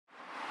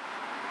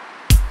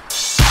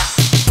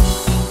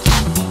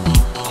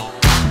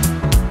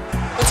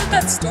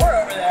store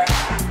over there.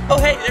 Oh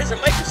hey, there's a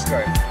MICA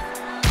store.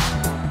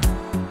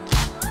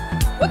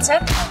 What's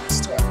at the MICA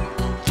store?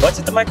 What's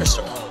at the MICA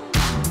store?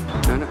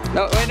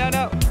 No,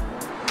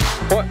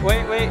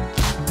 wait.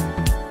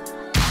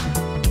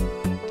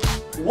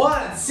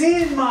 What's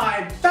in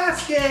my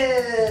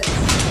basket?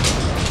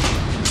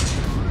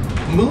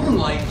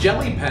 Moonlight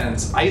jelly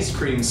pens, ice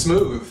cream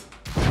smooth.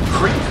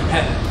 Crink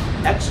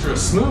pen, extra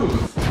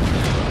smooth.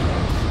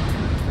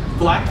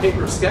 Black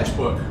paper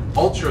sketchbook,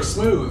 ultra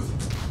smooth.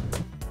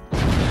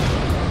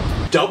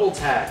 Double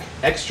tack,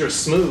 extra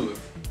smooth.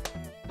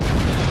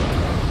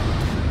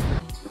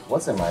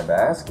 What's in my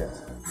basket?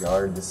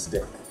 Yard to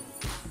stick.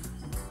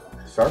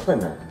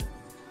 Sharpener.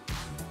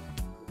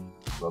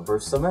 Rubber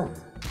cement.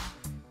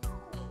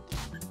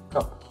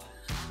 Cup.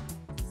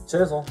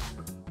 Chisel.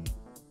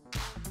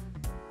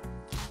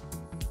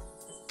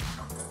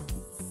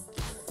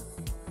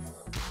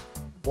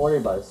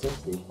 $40 by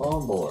 $60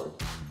 foam board.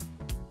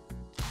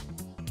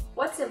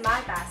 What's in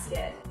my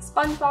basket?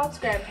 SpongeBob's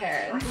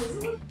grandparents.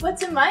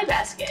 What's in my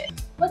basket?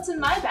 What's in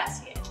my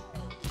basket?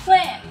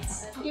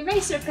 Plants,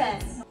 eraser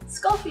pen,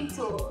 sculpting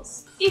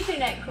tools,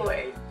 Ethernet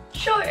cord,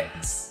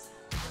 shorts.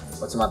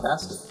 What's in my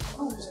basket?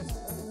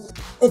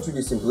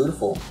 Introducing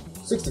Beautiful,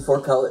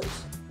 64 colors.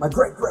 My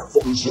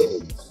great-grandfather's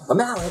head. A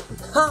mallet.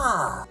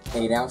 Ha!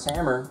 8-ounce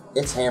hammer.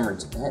 It's hammer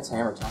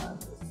time.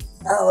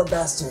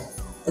 Alabaster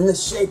in the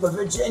shape of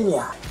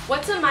Virginia.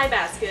 What's in my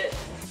basket?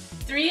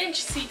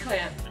 3-inch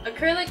C-clamp,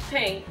 acrylic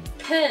paint,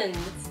 pens,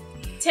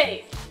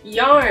 tape,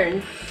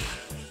 yarn.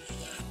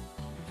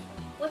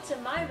 What's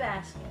in my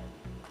basket?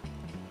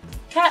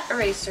 Cat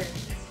eraser,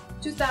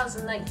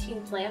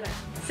 2019 planner,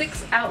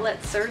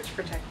 6-outlet surge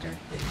protector,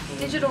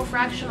 digital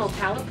fractional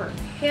caliper,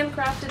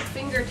 handcrafted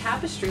finger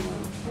tapestry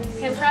loom,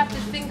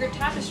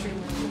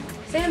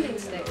 sanding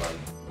stick.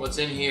 What's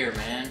in here,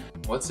 man?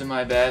 What's in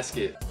my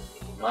basket?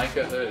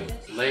 MICA hoodie,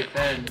 lay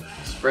pen,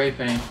 spray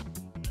paint,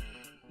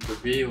 the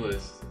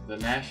B-list, the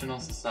National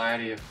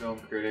Society of Film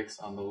Critics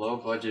on the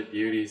low-budget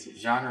beauties,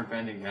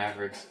 genre-bending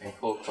mavericks, and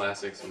cult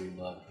classics we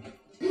love.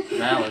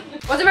 Mallet.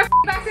 What's in my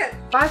basket?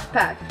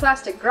 5-pack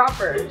plastic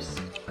droppers,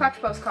 crotch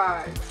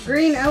postcards,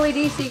 green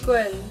LED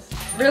sequins,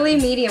 really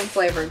medium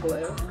flavor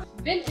glue,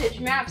 vintage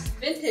maps,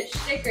 vintage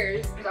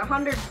stickers,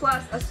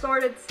 100+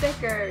 assorted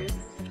stickers,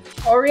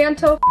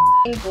 Oriental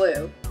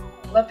glue,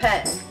 Le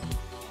Pen.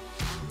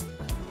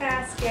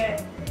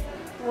 Basket.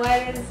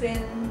 What is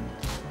in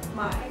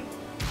my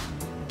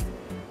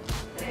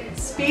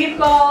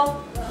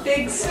Speedball,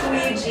 big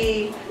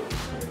squeegee,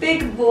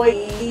 big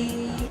boy,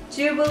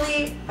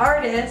 Jubilee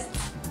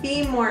Artists,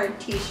 Be More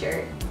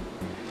t-shirt,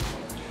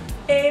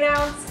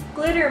 8-ounce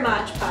glitter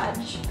Mod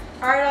Podge,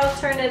 Art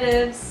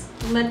Alternatives,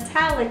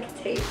 metallic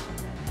tape,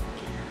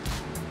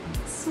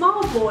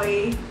 small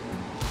boy.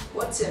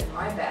 What's in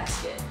my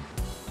basket?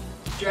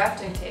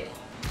 Drafting tape,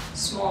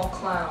 small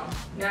clown,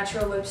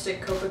 natural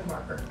lipstick Copic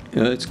marker.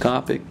 It's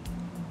Copic.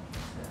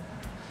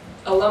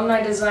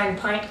 Alumni design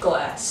pint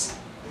glass.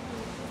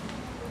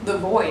 The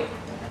Void.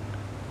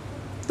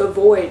 The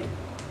Void.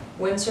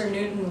 Winsor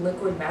Newton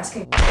liquid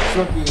masking.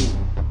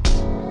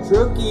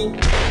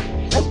 Shooky.